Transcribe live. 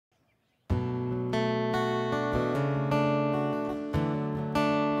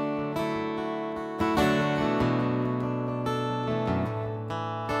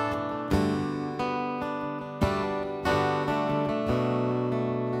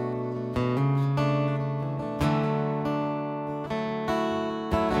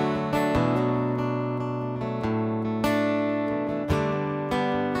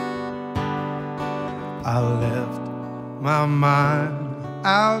my mind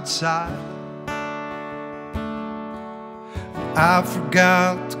outside. I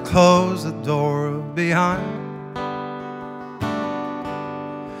forgot to close the door behind.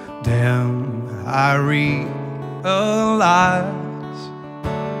 Then I realized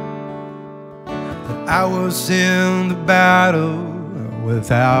that I was in the battle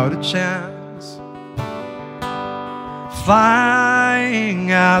without a chance,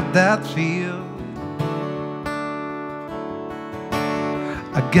 flying out that field.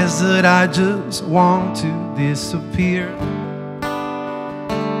 I guess that I just want to disappear,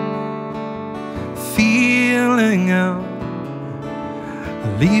 feeling out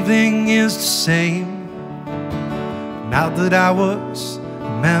leaving is the same, now that I was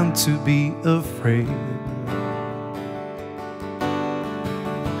meant to be afraid.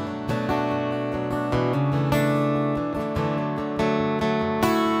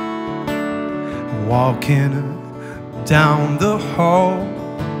 Walking down the hall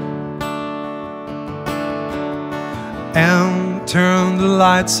and turn the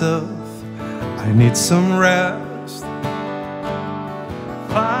lights off, I need some rest.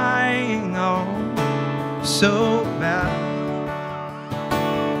 Flying on so bad,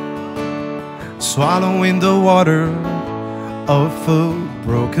 swallowing the water of a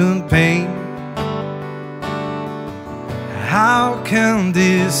broken pain. How can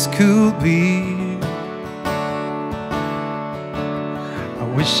this could be? I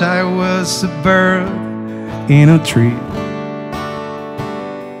wish I was a bird in a tree.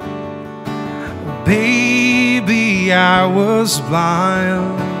 Baby, I was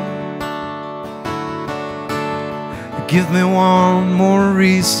blind. Give me one more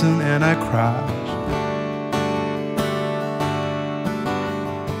reason and I cried.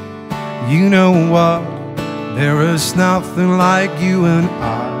 You know what? There is nothing like you and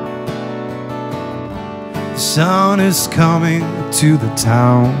I. The sun is coming to the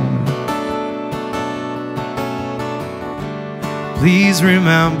town. Please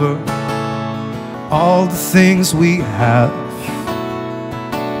remember all the things we have.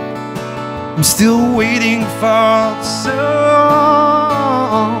 I'm still waiting for the sun.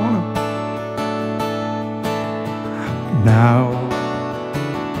 Now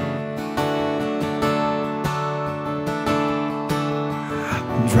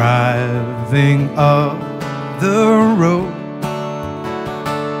I'm driving up the road,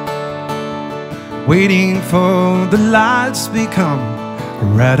 waiting for the lights become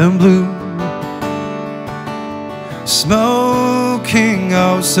red and blue. Smoking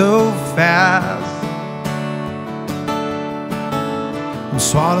oh so fast, I'm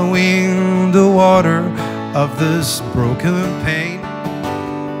swallowing the water of this broken pain.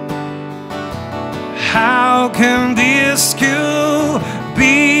 How can this could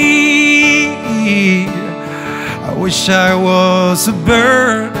be? I wish I was a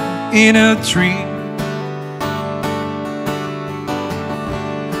bird in a tree.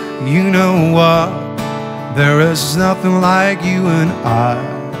 You know what? There is nothing like you and I.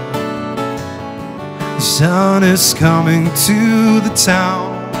 The sun is coming to the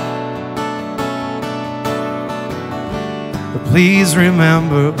town. But please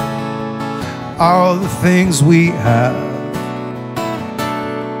remember all the things we have.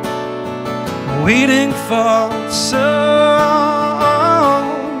 Waiting for the sun.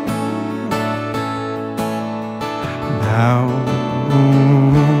 Now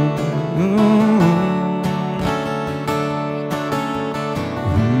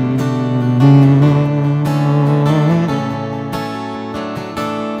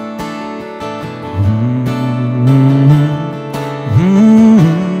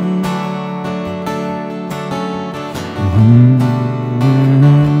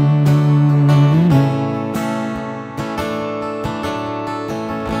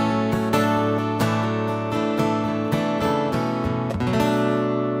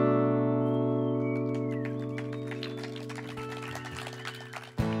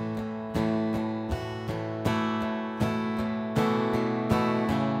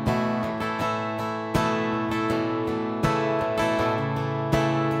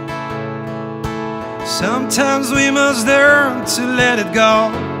sometimes we must learn to let it go.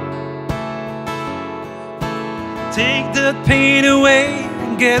 Take the pain away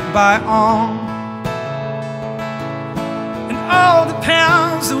and get by on. And all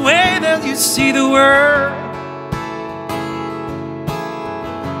depends the way that you see the world.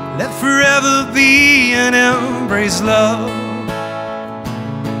 Let forever be and embrace love.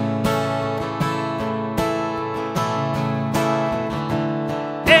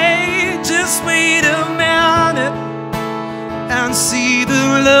 Hey, just wait a minute and see the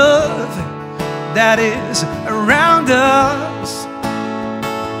love that is around around us.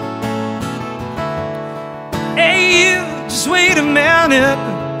 Hey, you, just wait a minute.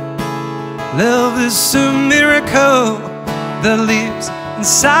 Love is a miracle that lives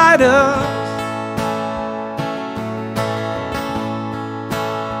inside us.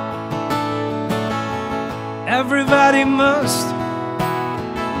 Everybody must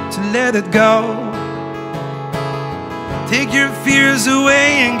to let it go. Take your fears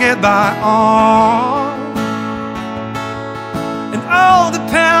away and get by on. And all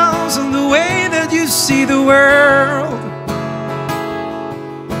depends on the way that you see the world.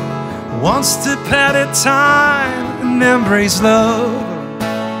 One step at a time and embrace love.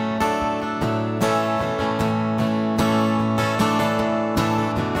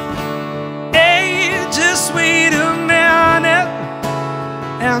 Hey, just wait a minute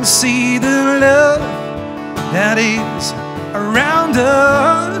and see the love that is around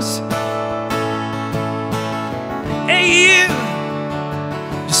us. Hey, you,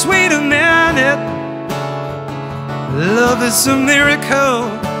 just wait a minute. Love is a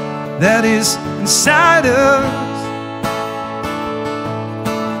miracle that is inside us.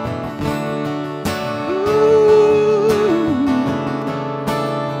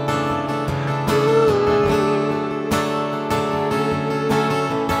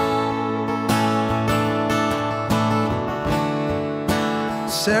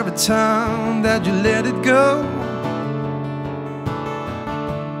 Every time that you let it go,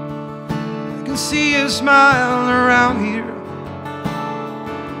 I can see you smile around here.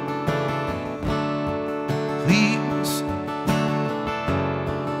 Please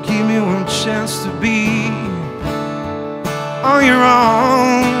give me one chance to be on your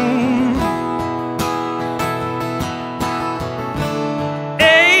own.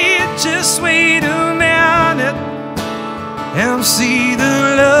 Hey, just wait a minute and see the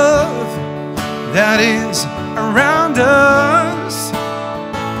love that is around us.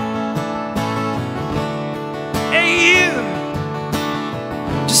 Hey, you,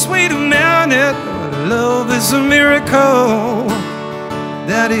 just wait a minute. Love is a miracle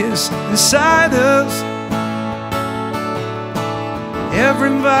that is inside us.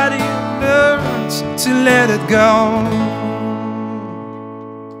 Everybody learns to let it go.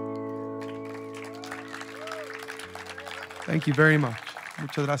 Thank you very much.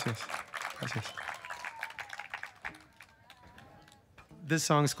 Muchas gracias. Gracias. This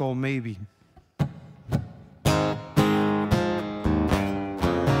song is called Maybe.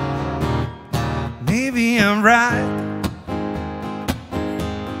 Maybe I'm right.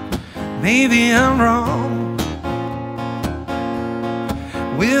 Maybe I'm wrong.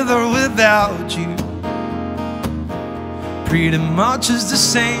 With or without you, pretty much is the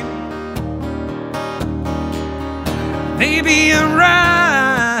same. Maybe I'm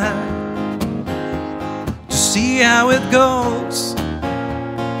right to see how it goes.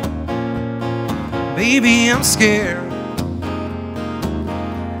 Maybe I'm scared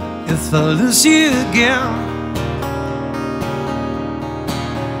if I lose you again.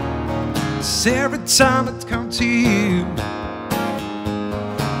 'Cause every time I come to you,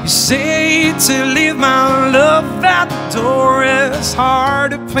 you say to leave my love at the door. It's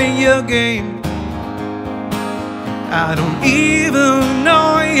hard to play your game. I don't even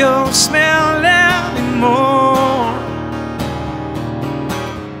know your smell anymore.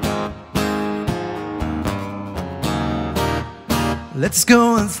 Let's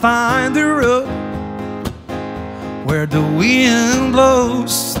go and find the road where the wind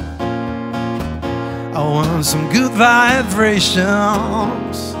blows. I want some good vibrations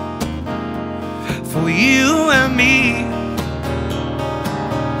for you and me.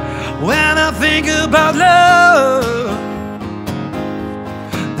 When I think about love,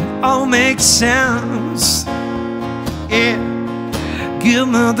 it all makes sense. Yeah, give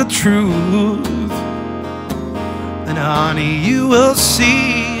me the truth, and honey, you will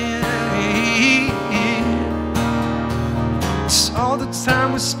see. It's all the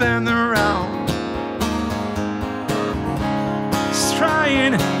time we spend around, it's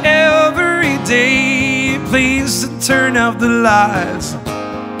trying every day, please, to turn off the lights.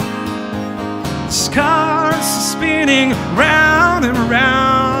 Cars are spinning round and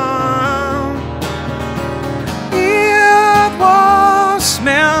round. It was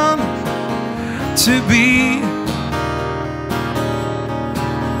meant to be.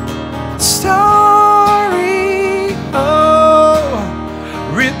 Story, oh,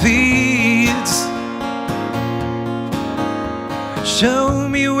 repeats. Show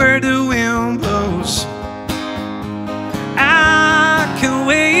me where the wind blows. I can't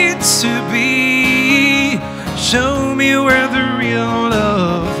wait to be. Show me where the real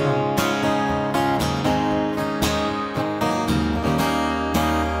love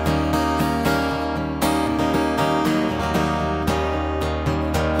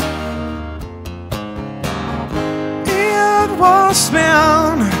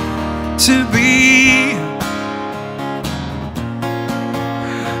to be.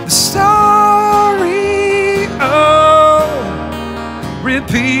 The story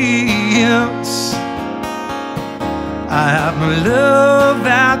repeats. I have my love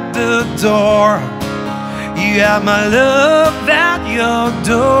at the door. You have my love at your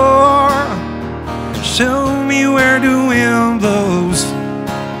door. Show me where the wind blows.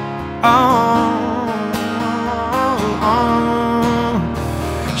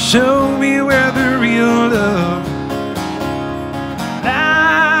 Show me where the real love.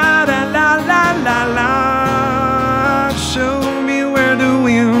 La la la la la la. Show me where the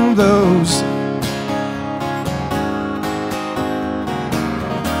wind blows.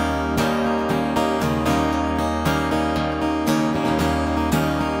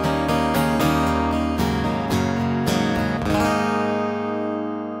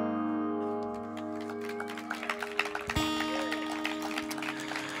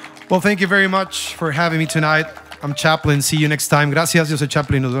 Well, thank you very much for having me tonight. I'm Chaplin. See you next time. Gracias, yo soy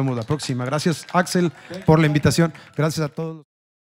Chaplin. Nos vemos la próxima. Gracias, Axel, por la invitación. Gracias a todos.